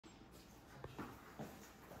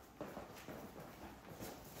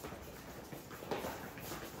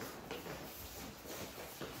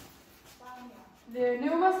There are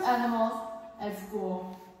numerous animals at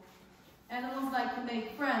school. Animals like to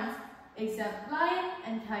make friends, except lion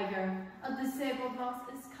and tiger. A disabled mouse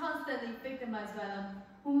is constantly victimized by them,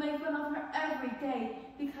 who make fun of her every day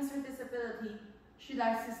because of her disability. She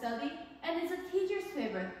likes to study and is a teacher's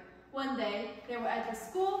favorite. One day, they were at the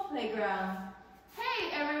school playground. Hey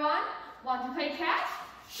everyone, want to play catch?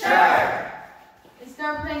 Sure! They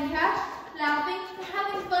start playing catch, laughing, and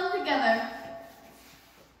having fun together.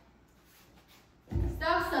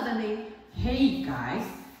 Stop suddenly. Hey guys,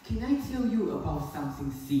 can I tell you about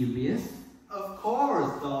something serious? Of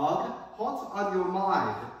course, dog. What's on your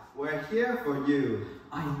mind? We're here for you.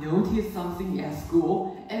 I noticed something at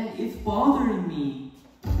school and it's bothering me.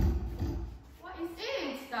 What is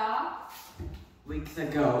it, Stop? Weeks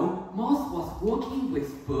ago, Mouse was walking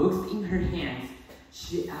with books in her hands.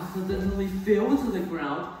 She accidentally fell to the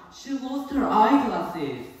ground. She lost her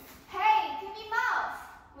eyeglasses. Hey, Timmy Mouse!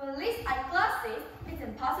 With these eyeglasses, it's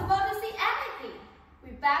impossible to see anything.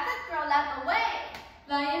 We better throw them away.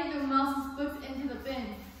 Lion threw Mouse's books into the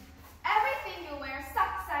bin. Everything you wear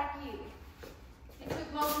sucks at you. He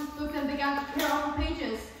took Mouse's books and began to tear off the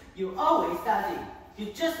pages. You always study. You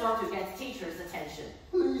just want to get teacher's attention.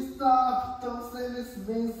 Please stop. Don't say these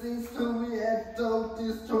mean things to me and don't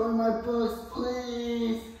destroy my books,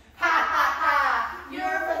 please. Ha ha ha! You're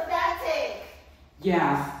pathetic!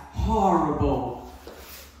 Yes, horrible.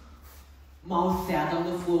 Mouse sat on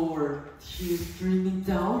the floor, tears streaming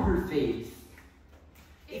down her face.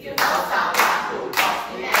 If you know someone who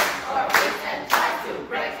talks in or beats and tries to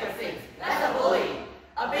break your things, that's a bully,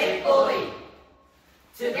 a big bully.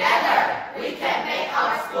 Together, we can make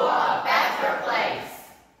our school a better place.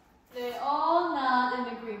 They all nod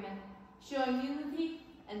in agreement, showing unity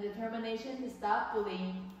and determination to stop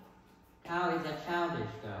bullying. Cow is a childish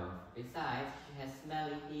girl. Besides, she has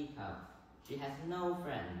smelly hiccups. She has no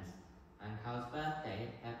friends. On Cow's birthday,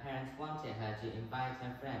 her parents wanted her to invite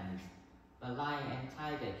her friends. But Lion and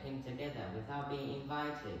Tiger came together without being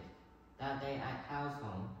invited. That day at Cow's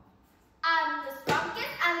home, I'm the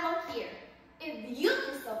strongest animal here. If you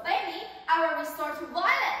disobey me, I will resort to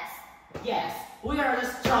violence. Yes, we are the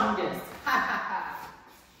strongest. Ha ha ha!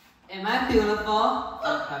 am I beautiful?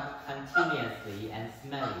 Hiccup continuously and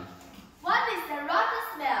smelly. What is the rotten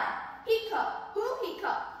smell? Hiccup. Who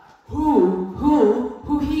hiccup?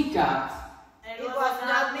 Who hiccuped? It was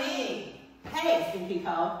not me. Hey, Stinky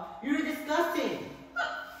Cow, you're disgusting.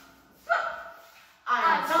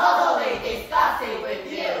 I'm totally disgusted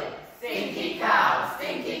with you, stinky cow,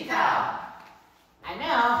 stinky cow. I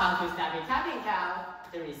know how to stop a talking cow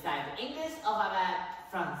to recite the English alphabet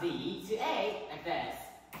from Z to A like this.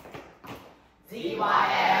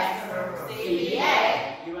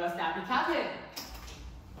 Z-Y-S-C-B-A. You will stop the talking.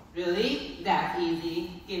 Really? That's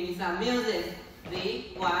easy. Give me some music.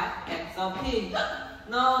 V, Y, X, O, P.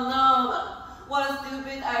 No. What a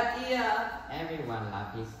stupid idea. Everyone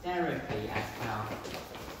laughed hysterically at Cow.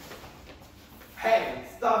 Hey,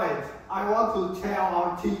 stop it. I want to tell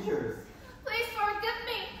our teachers. Please forgive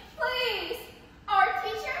me. Please. Our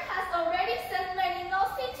teacher has already sent many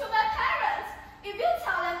notes to my parents. If you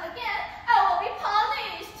tell them again, I will be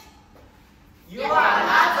punished. You are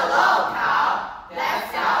not alone, cow.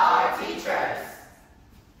 Let's tell our teachers.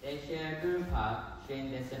 They share a group hug,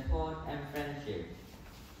 showing their support and friendship.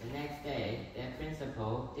 The next day, their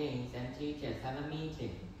principal, deans, and teachers have a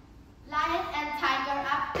meeting. Lion and Tiger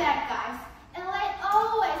are bad guys, and they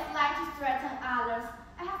always like to threaten others.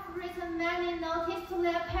 I have written many notices to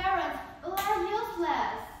their parents, but they are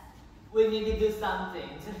useless. We need to do something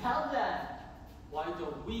to help them. Why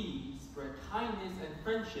don't we spread kindness and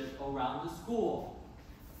friendship around the school?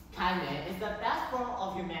 Kindness is the best form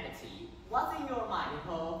of humanity. What's in your mind,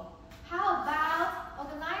 Nicole? How about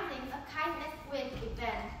organizing a kindness week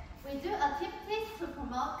event? We do activities to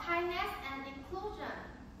promote kindness and inclusion.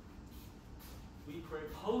 We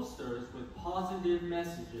create posters with positive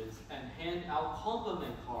messages and hand out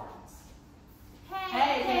compliment cards.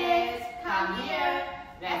 Hey kids, come here.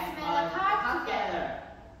 Let's make make a a card card together.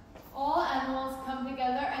 All animals come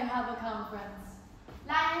together and have a conference.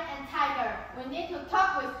 Lion and Tiger, we need to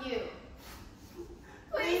talk with you.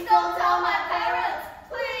 Please don't tell my parents,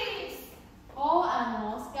 please. All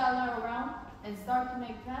animals gather around and start to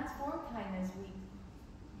make plans for Kindness Week.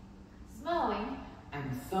 Smiling,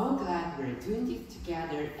 I'm so glad we're doing this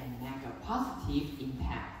together and make a positive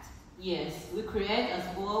impact. Yes, we create a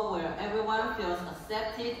school where everyone feels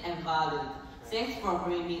accepted and valued. Thanks for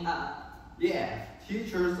bringing up. Yeah,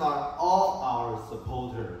 teachers are all our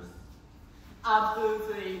supporters.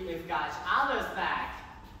 Absolutely, we've got each other's back.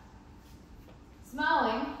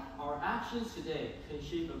 smiling, Our actions today can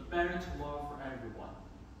shape a better tomorrow for everyone.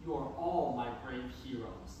 You are all my brave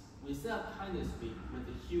heroes. We set up Kindness Week with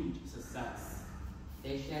a huge success.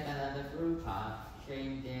 They shared another group hug,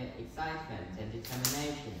 sharing their excitement and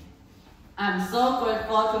determination. I'm so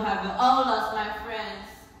grateful to have you all as my friends.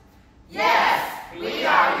 Yes!